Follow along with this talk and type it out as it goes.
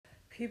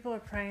people are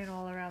praying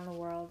all around the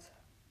world.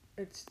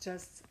 It's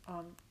just,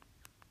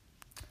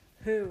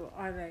 who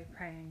are they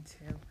praying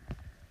to?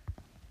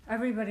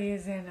 Everybody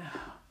is in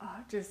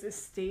just a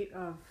state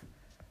of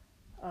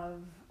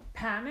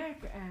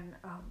panic and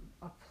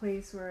a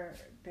place where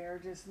they're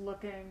just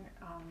looking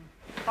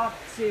up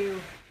to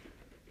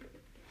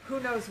who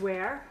knows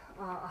where,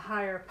 a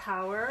higher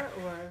power,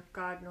 or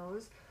God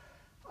knows,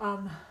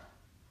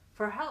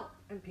 for help,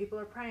 and people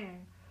are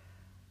praying.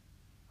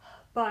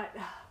 But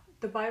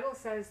the Bible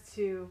says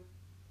to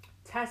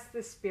test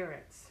the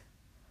spirits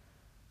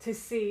to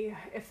see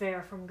if they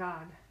are from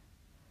God.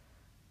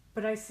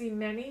 But I see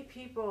many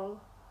people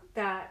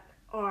that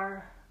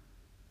are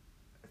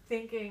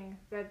thinking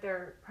that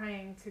they're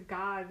praying to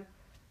God,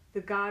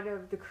 the God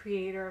of the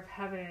creator of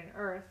heaven and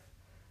earth,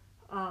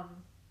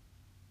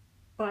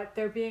 but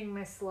they're being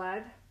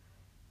misled,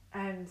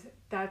 and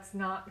that's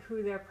not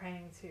who they're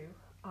praying to,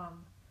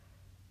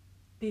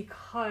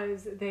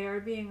 because they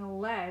are being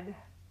led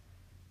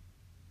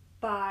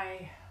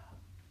by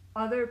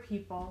other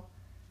people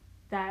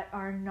that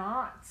are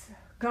not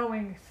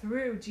going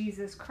through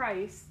Jesus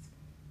Christ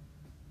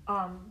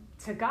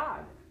to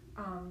God.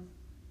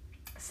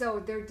 So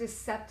they're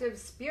deceptive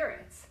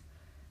spirits.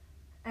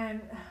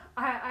 And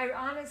I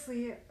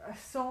honestly,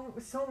 so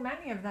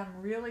many of them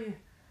really,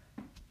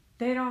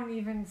 they don't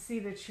even see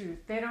the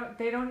truth. They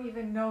don't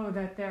even know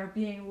that they're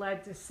being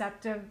led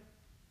deceptive,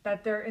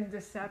 that they're in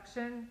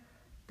deception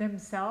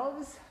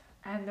themselves,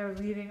 and they're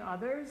leading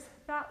others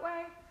that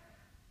way.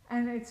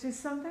 And it's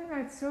just something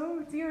that's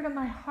so dear to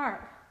my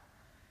heart,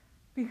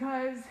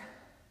 because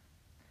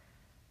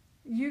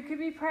you could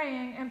be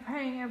praying and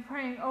praying and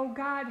praying, oh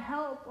God,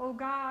 help, oh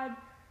God,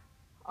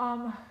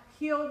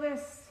 heal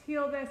this,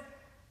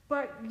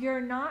 but you're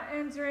not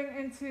entering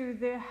into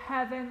the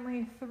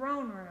heavenly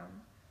throne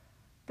room,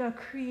 the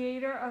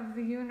creator of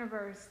the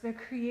universe, the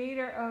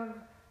creator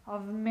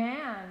of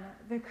man,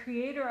 the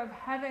creator of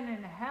heaven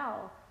and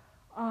hell,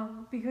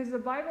 because the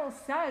Bible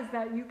says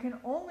that you can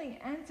only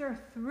enter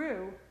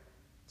through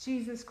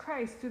Jesus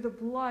Christ, through the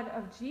blood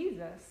of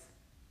Jesus.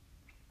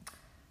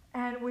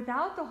 And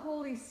without the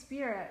Holy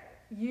Spirit,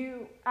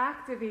 you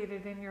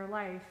activated in your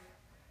life,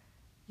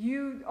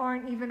 you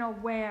aren't even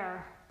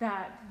aware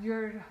that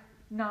you're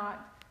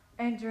not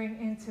entering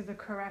into the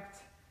correct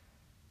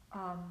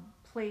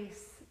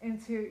place.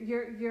 Into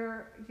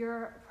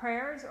your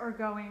prayers are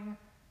going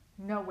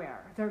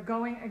nowhere. They're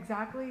going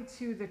exactly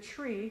to the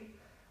tree,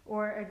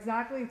 or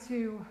exactly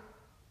to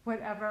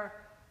whatever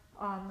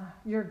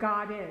your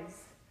God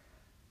is.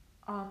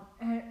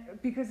 And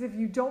because if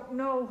you don't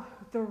know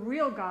the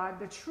real God,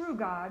 the true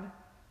God,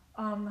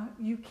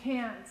 you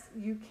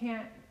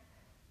can't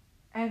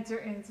enter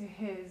into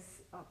His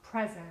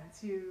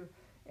presence.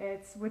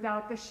 It's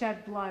without the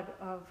shed blood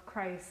of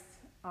Christ,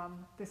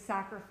 the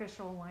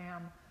sacrificial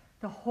Lamb,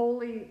 the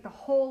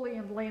holy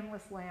and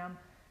blameless Lamb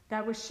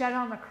that was shed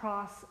on the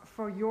cross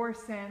for your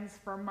sins,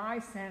 for my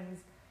sins,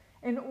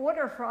 in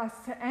order for us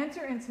to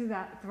enter into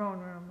that throne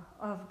room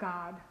of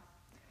God.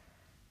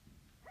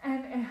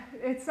 And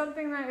it's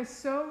something that is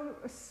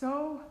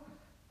so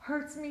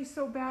hurts me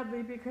so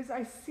badly, because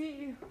I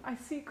see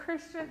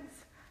Christians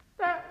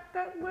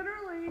that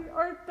literally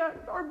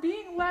are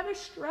being led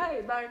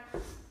astray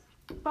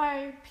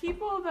by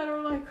people that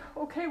are like,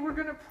 okay, we're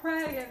gonna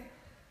pray,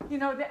 and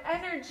the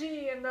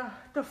energy and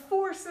the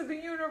force of the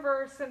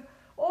universe and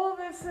all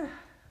this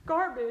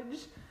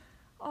garbage.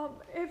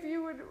 If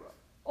you would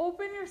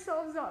open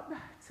yourselves up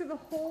to the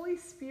Holy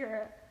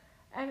Spirit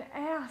and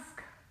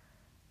ask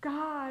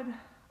God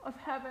of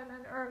heaven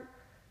and earth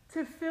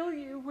to fill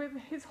you with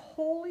His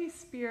Holy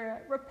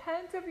Spirit,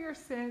 repent of your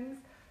sins,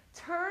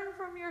 turn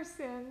from your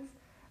sins,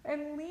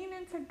 and lean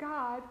into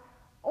God,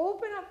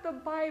 open up the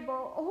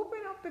Bible, open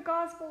up the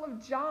Gospel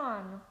of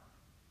John,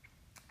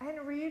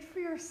 and read for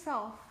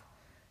yourself.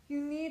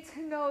 You need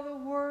to know the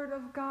Word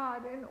of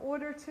God in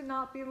order to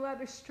not be led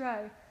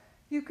astray.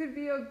 You could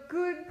be a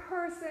good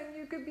person,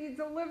 you could be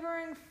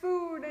delivering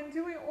food and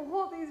doing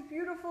all these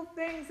beautiful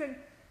things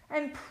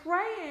and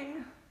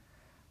praying,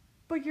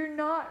 but you're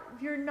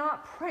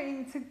not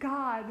praying to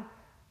God.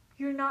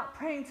 You're not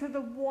praying to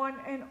the one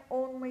and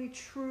only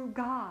true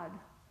God.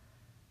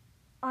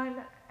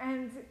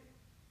 And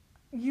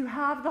you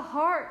have the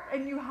heart,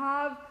 and you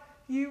have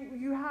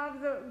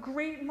the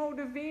great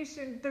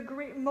motivation, the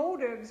great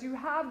motives. You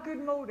have good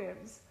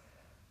motives.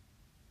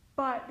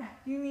 But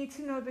you need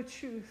to know the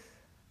truth,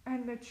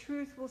 and the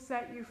truth will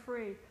set you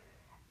free.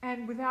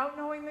 And without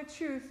knowing the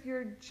truth,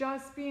 you're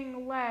just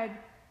being led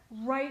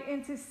right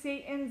into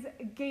Satan's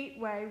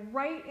gateway,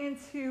 right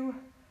into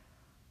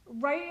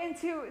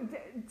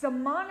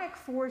demonic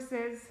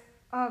forces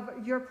of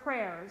your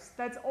prayers.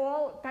 That's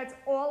all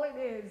it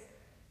is.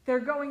 They're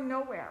going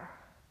nowhere.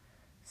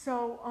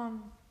 So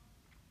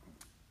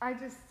I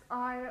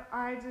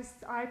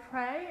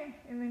pray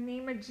in the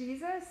name of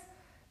Jesus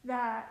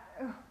that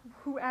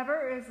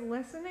whoever is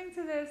listening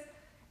to this,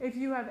 if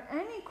you have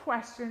any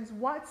questions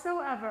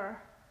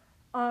whatsoever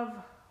of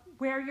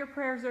where your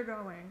prayers are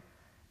going,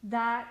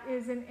 that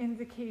is an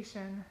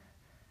indication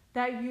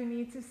that you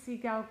need to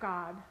seek out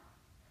God.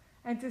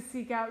 and to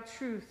seek out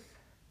truth.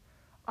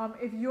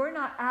 If you're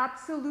not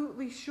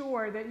absolutely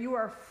sure that you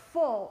are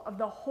full of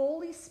the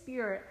Holy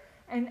Spirit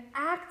and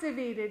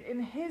activated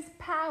in His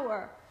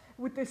power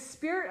with the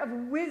spirit of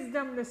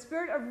wisdom, the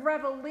spirit of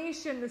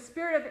revelation, the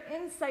spirit of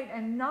insight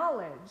and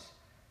knowledge,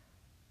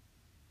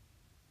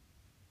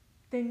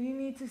 then you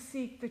need to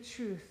seek the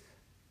truth.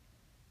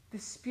 The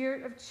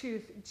Spirit of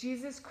truth,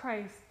 Jesus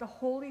Christ, the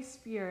Holy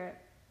Spirit,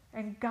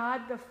 and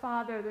God the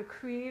Father, the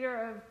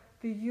creator of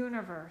the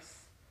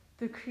universe,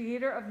 the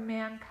creator of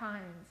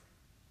mankind.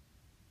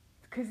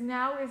 Because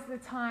now is the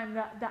time,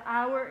 the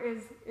hour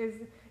is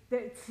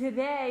that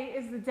today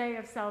is the day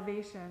of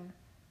salvation.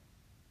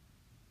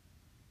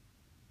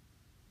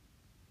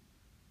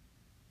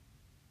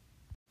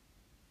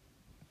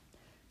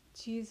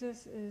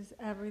 Jesus is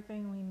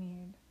everything we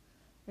need.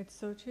 It's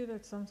so true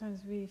that sometimes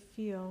we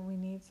feel we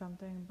need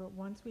something, but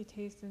once we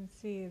taste and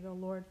see the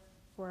Lord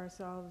for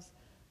ourselves,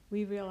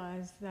 we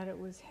realize that it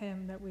was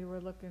Him that we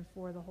were looking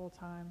for the whole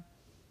time.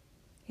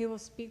 He will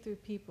speak through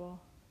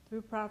people.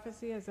 Through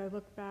prophecy, as I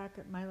look back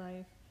at my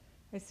life,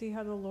 I see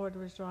how the Lord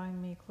was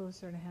drawing me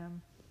closer to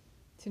Him,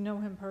 to know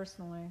Him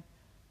personally.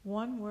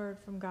 One word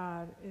from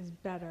God is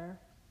better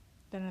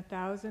than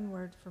 1,000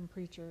 words from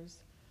preachers.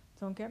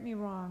 Don't get me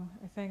wrong,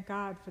 I thank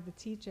God for the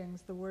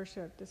teachings, the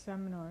worship, the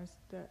seminars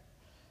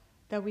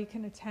that we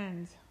can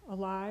attend,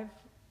 alive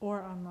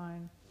or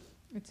online.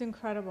 It's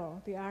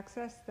incredible, the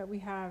access that we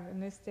have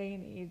in this day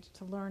and age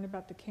to learn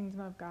about the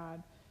kingdom of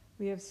God.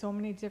 We have so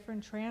many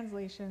different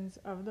translations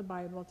of the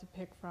Bible to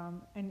pick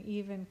from and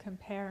even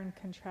compare and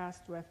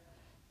contrast with.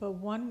 But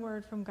one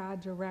word from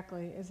God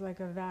directly is like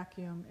a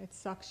vacuum. It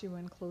sucks you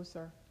in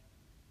closer.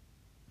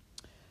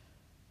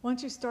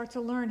 Once you start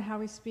to learn how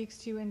He speaks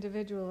to you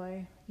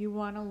individually, you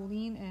want to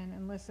lean in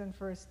and listen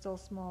for His still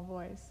small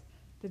voice.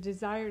 The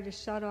desire to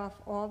shut off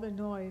all the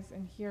noise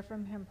and hear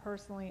from Him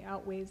personally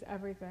outweighs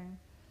everything.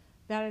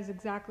 That is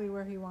exactly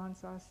where He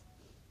wants us.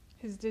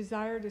 His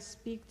desire to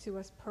speak to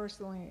us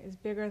personally is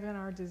bigger than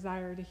our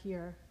desire to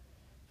hear.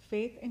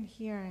 Faith in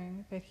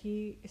hearing that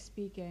He is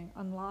speaking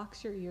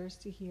unlocks your ears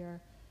to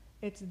hear.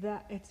 It's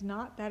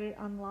not that it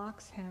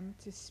unlocks Him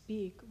to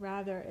speak,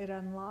 rather it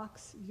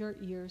unlocks your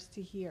ears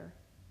to hear.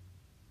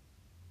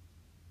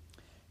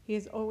 He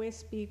is always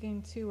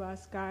speaking to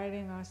us,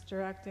 guiding us,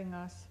 directing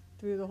us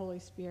through the Holy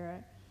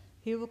Spirit.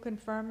 He will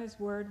confirm His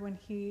word when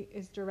He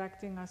is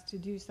directing us to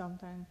do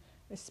something,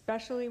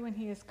 especially when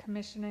He is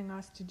commissioning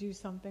us to do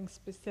something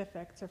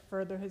specific to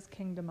further His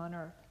kingdom on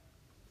earth.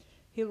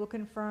 He will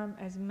confirm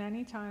as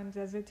many times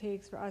as it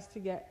takes for us to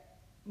get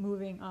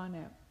moving on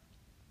it.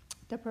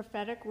 The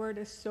prophetic word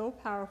is so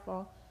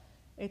powerful,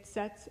 it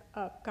sets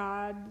up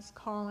God's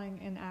calling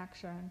in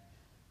action.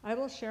 I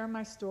will share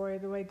my story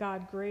the way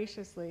God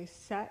graciously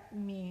set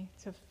me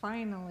to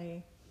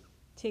finally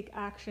take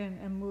action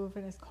and move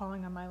in His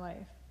calling on my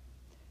life.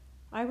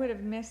 I would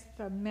have missed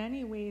the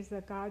many ways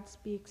that God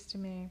speaks to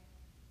me,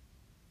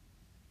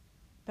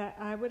 that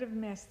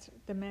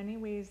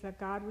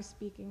God was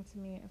speaking to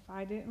me if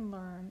I didn't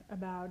learn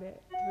about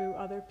it through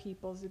other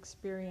people's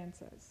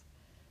experiences.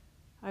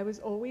 I was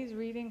always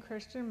reading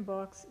Christian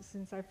books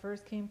since I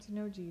first came to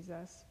know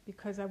Jesus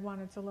because I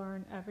wanted to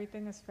learn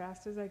everything as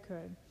fast as I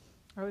could.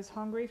 I was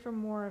hungry for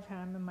more of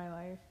Him in my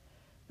life.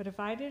 But if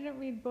I didn't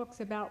read books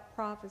about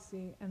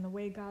prophecy and the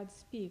way God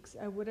speaks,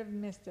 I would have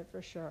missed it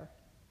for sure.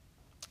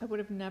 I would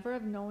have never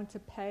have known to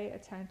pay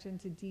attention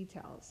to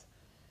details.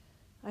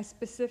 I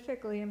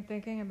specifically am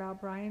thinking about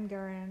Brian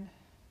Guerin's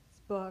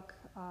book,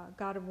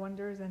 God of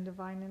Wonders and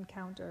Divine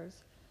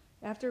Encounters.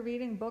 After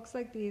reading books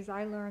like these,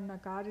 I learned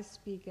that God is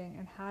speaking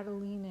and how to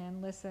lean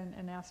in, listen,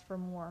 and ask for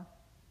more.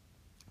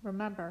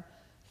 Remember,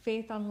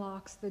 faith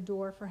unlocks the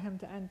door for Him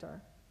to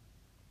enter.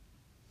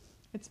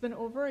 It's been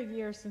over a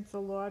year since the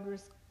Lord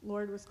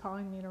was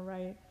calling me to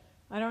write.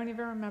 I don't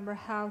even remember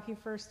how He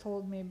first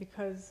told me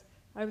because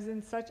I was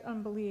in such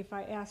unbelief.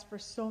 I asked for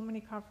so many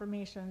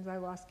confirmations I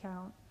lost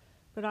count.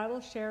 But I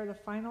will share the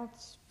final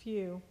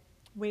few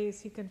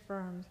ways He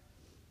confirmed.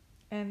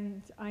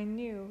 And I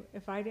knew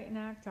if I didn't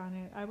act on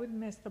it, I would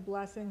miss the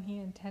blessing He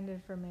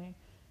intended for me.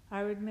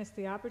 I would miss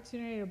the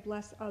opportunity to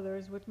bless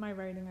others with my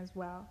writing as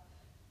well.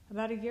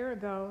 About a year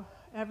ago,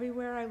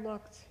 everywhere I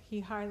looked,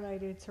 He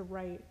highlighted to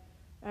write.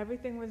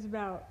 Everything was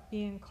about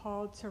being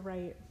called to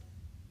write.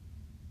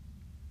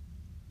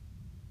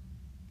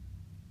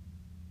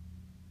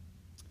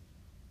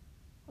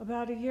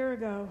 About a year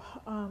ago,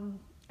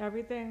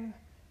 everything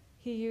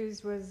He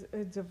used was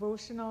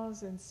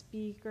devotionals and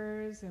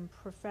speakers and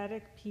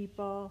prophetic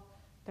people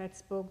that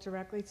spoke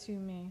directly to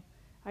me.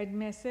 I'd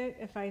miss it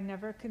if I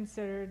never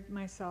considered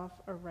myself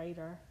a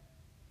writer.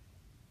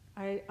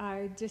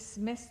 I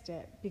dismissed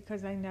it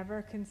because I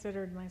never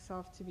considered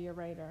myself to be a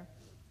writer.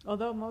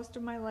 Although most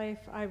of my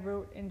life I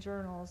wrote in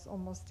journals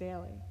almost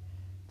daily.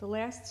 The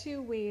last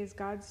 2 ways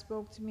God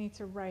spoke to me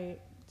to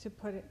write, to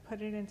put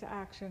it into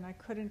action, I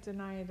couldn't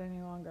deny it any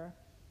longer.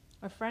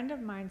 A friend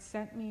of mine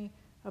sent me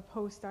a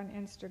post on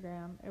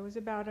Instagram. It was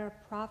about our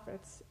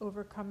prophets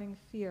overcoming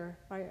fear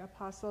by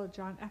Apostle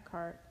John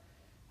Eckhart.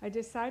 I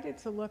decided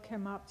to look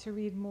him up to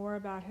read more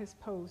about his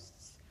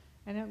posts,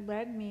 and it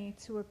led me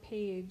to a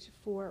page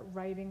for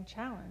writing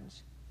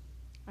challenge.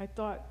 I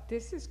thought,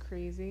 this is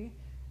crazy.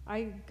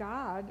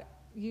 God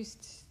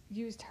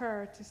used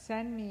her to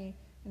send me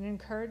an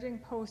encouraging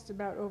post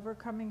about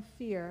overcoming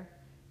fear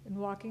and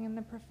walking in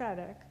the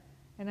prophetic,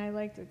 and I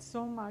liked it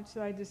so much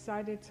that I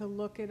decided to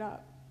look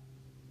up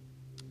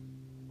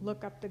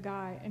the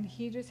guy, and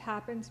he just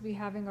happened to be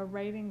having a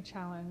writing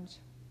challenge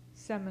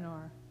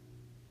seminar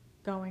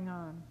going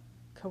on.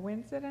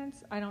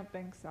 Coincidence? I don't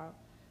think so,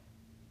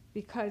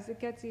 because it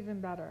gets even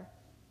better.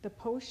 The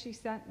post she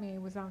sent me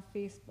was on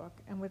Facebook,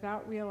 and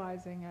without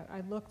realizing it,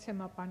 I looked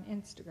him up on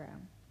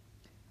Instagram.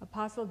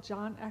 Apostle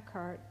John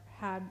Eckhart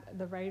had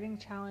the writing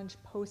challenge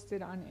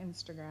posted on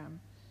Instagram.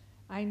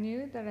 I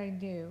knew that I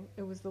knew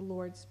it was the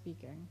Lord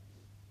speaking.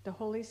 The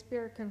Holy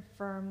Spirit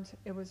confirmed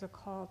it was a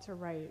call to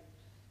write.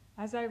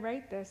 As I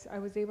write this, I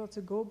was able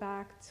to go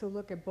back to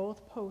look at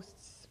both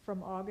posts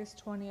from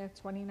August 20th,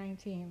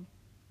 2019.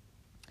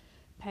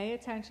 Pay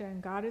attention.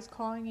 God is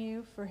calling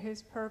you for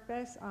his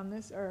purpose on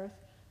this earth.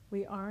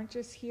 We aren't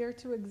just here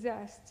to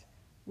exist.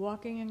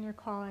 Walking in your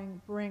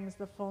calling brings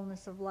the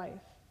fullness of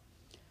life.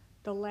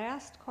 The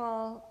last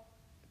call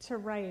to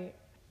write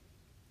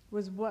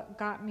was what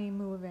got me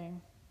moving.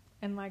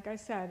 And like I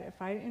said,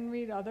 if I didn't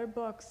read other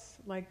books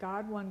like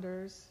God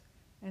Wonders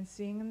and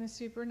Seeing in the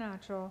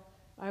Supernatural,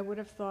 I would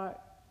have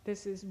thought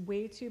this is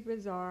way too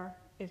bizarre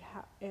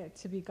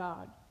to be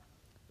God.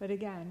 But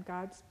again,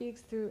 God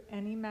speaks through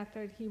any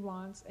method he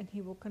wants, and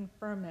he will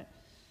confirm it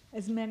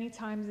as many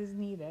times as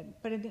needed.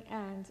 But in the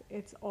end,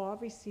 it's all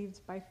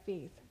received by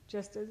faith.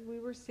 Just as we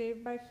were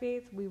saved by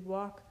faith, we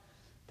walk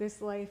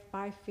this life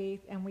by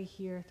faith, and we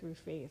hear through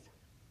faith.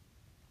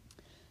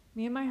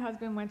 Me and my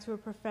husband went to a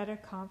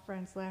prophetic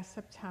conference last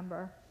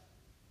summer.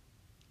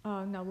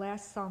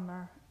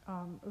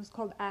 It was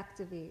called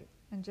Activate,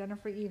 and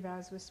Jennifer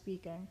Evaz was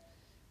speaking.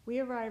 We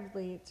arrived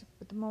late,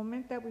 but the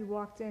moment that we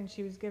walked in,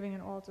 she was giving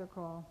an altar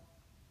call.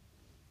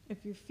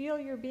 If you feel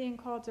you're being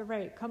called to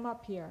write, come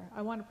up here.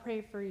 I want to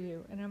pray for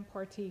you, an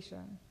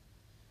impartation.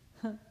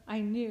 I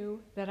knew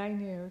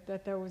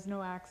that there was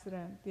no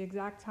accident. The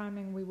exact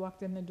timing we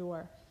walked in the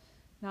door.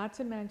 Not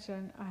to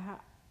mention,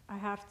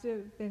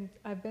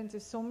 I've been to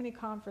so many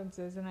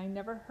conferences, and I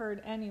never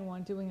heard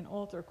anyone doing an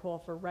altar call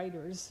for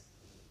writers.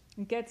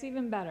 It gets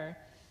even better.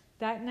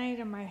 That night,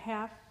 in my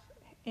half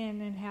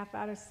in and half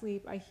out of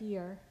sleep, I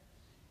hear,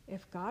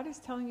 if God is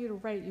telling you to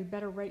write, you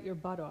better write your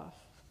butt off.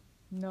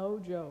 No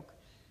joke.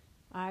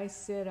 I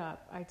sit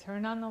up, I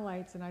turn on the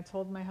lights, and I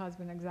told my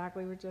husband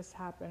exactly what just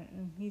happened,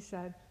 and he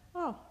said,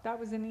 oh, that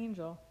was an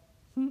angel.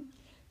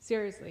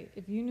 Seriously,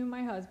 if you knew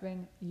my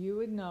husband, you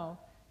would know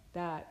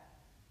that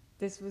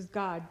this was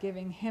God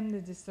giving him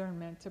the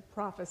discernment to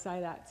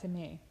prophesy that to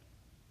me.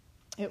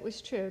 It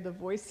was true. The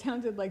voice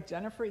sounded like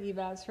Jennifer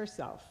Evaz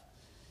herself.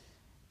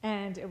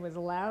 And it was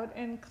loud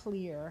and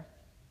clear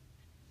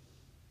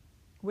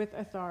with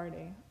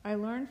authority. I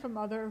learned from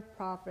other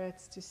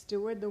prophets to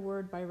steward the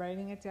word by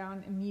writing it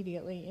down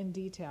immediately in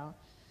detail.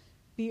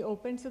 Be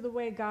open to the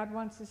way God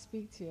wants to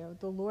speak to you.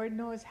 The Lord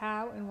knows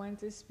how and when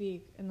to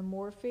speak, and the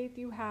more faith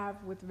you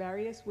have with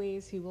various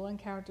ways he will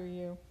encounter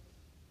you.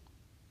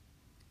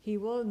 He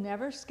will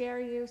never scare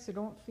you, so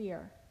don't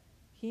fear.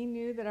 He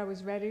knew that I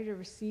was ready to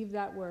receive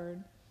that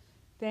word.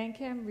 Thank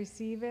him,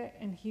 receive it,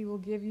 and he will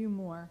give you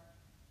more.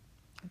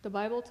 The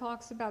Bible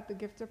talks about the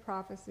gift of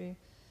prophecy,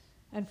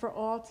 and for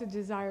all to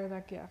desire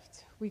that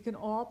gift. We can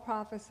all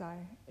prophesy.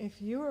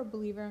 If you are a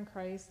believer in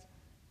Christ,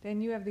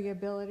 then you have the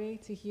ability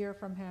to hear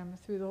from him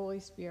through the Holy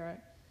Spirit.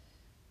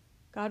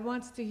 God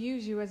wants to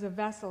use you as a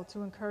vessel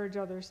to encourage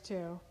others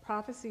too.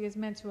 Prophecy is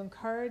meant to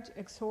encourage,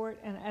 exhort,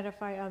 and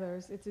edify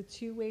others. It's a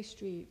two-way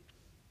street.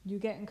 You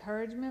get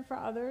encouragement for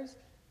others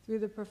through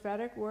the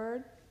prophetic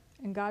word,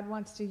 and God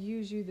wants to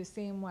use you the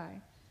same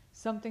way.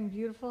 Something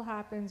beautiful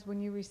happens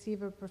when you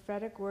receive a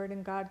prophetic word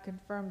and God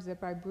confirms it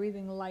by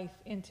breathing life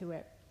into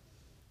it.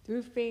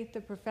 Through faith,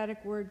 the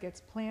prophetic word gets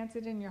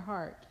planted in your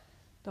heart.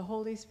 The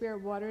Holy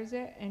Spirit waters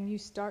it, and you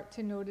start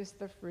to notice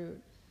the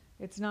fruit.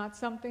 It's not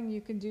something you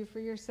can do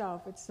for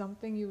yourself. It's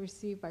something you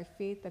receive by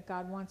faith that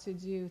God wants to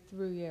do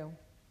through you.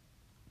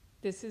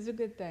 This is a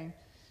good thing,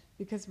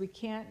 because we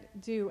can't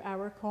do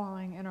our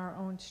calling in our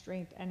own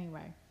strength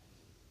anyway.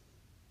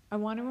 I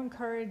want to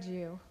encourage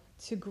you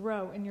to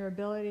grow in your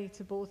ability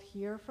to both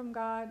hear from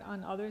God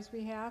on others'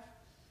 behalf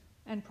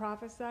and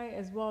prophesy,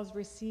 as well as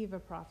receive a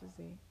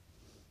prophecy.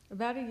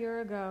 About a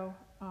year ago,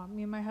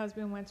 me and my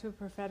husband went to a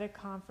prophetic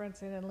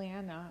conference in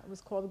Atlanta. It was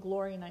called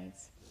Glory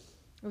Nights.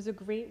 It was a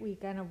great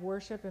weekend of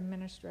worship and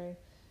ministry.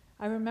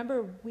 I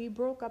remember we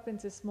broke up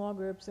into small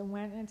groups and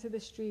went into the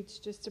streets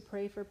just to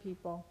pray for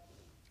people.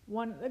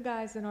 One of the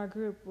guys in our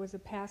group was a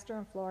pastor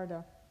in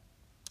Florida,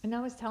 and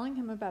I was telling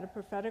him about a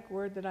prophetic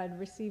word that I'd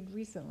received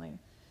recently.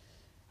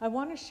 I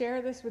want to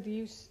share this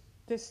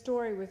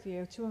story with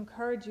you to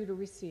encourage you to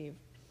receive.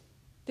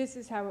 This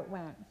is how it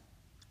went.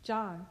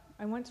 John,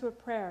 I went to a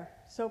prayer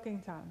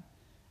soaking time.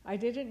 I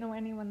didn't know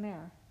anyone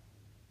there.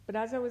 But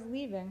as I was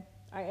leaving,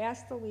 I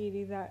asked the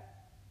lady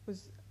that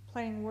was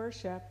playing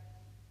worship,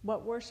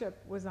 what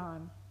worship was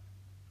on.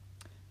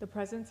 The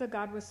presence of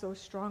God was so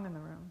strong in the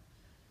room.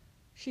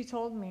 She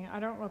told me, I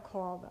don't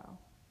recall though.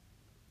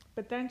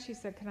 But then she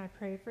said, can I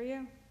pray for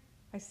you?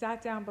 I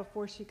sat down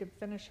before she could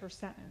finish her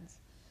sentence.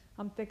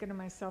 I'm thinking to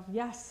myself,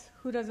 yes,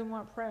 who doesn't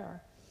want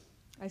prayer?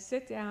 I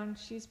sit down,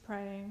 she's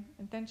praying,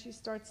 and then she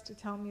starts to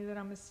tell me that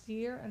I'm a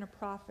seer and a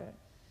prophet,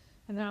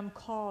 and that I'm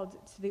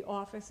called to the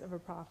office of a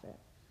prophet.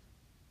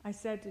 I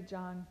said to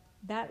John,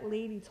 that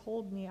lady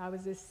told me I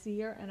was a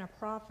seer and a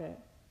prophet.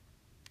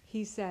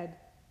 He said,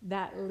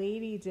 that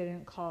lady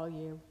didn't call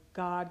you,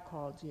 God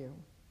called you.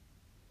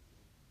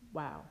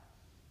 Wow.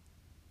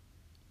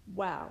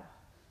 Wow.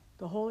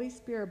 The Holy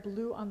Spirit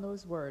blew on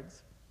those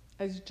words.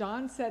 As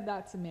John said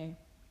that to me,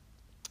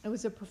 it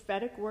was a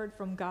prophetic word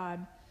from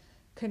God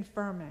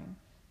confirming.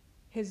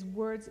 His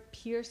words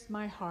pierced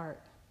my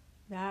heart.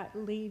 That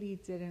lady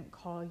didn't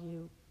call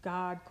you,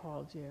 God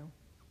called you.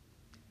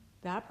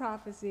 That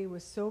prophecy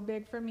was so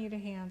big for me to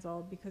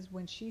handle because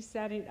when she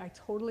said it, I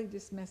totally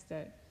dismissed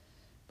it.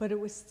 But it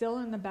was still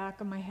in the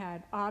back of my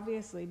head,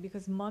 obviously,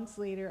 because months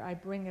later I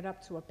bring it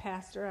up to a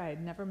pastor I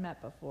had never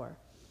met before.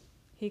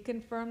 He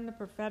confirmed the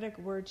prophetic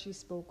word she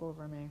spoke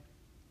over me.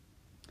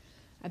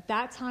 At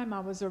that time, I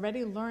was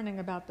already learning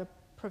about the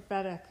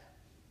prophetic,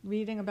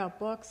 reading about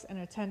books, and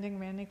attending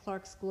Randy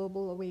Clark's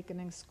Global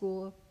Awakening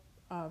School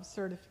of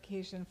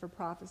Certification for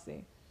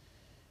Prophecy.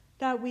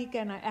 That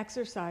weekend, I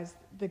exercised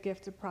the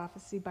gift of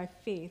prophecy by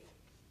faith.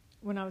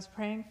 When I was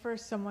praying for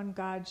someone,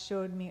 God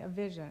showed me a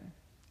vision.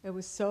 It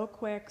was so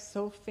quick,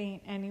 so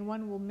faint,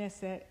 anyone will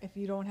miss it if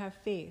you don't have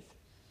faith.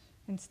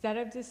 Instead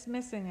of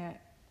dismissing it,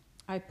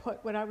 I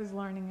put what I was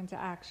learning into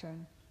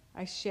action.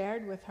 I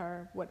shared with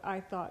her what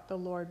I thought the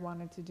Lord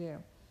wanted to do.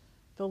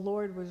 The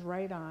Lord was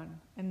right on,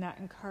 and that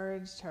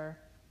encouraged her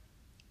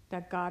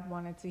that God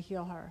wanted to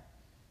heal her.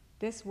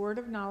 This word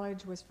of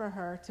knowledge was for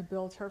her to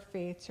build her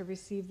faith to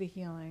receive the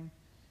healing.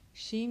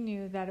 She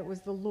knew that it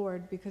was the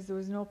Lord because there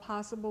was no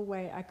possible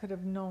way I could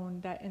have known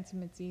that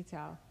intimate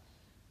detail.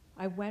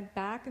 I went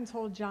back and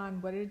told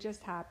John what had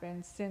just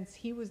happened, since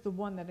he was the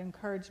one that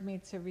encouraged me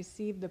to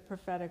receive the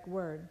prophetic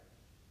word.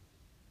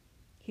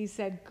 He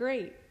said,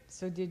 great,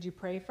 so did you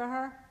pray for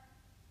her?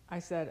 I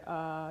said,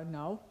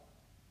 no.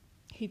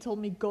 He told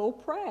me, go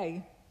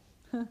pray.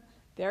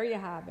 There you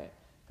have it.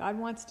 God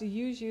wants to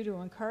use you to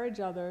encourage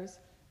others,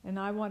 and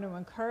I want to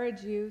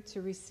encourage you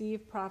to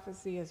receive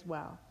prophecy as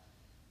well.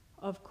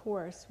 Of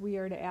course, we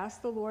are to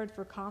ask the Lord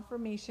for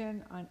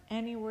confirmation on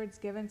any words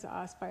given to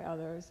us by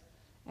others,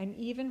 and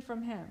even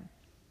from Him,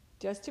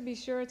 just to be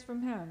sure it's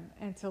from Him,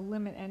 and to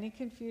limit any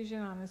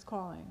confusion on His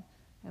calling.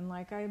 And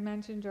like I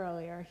mentioned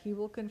earlier, He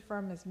will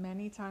confirm as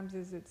many times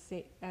as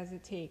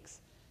it takes,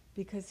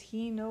 because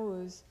He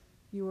knows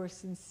you are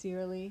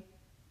sincerely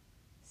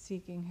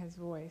seeking His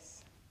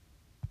voice.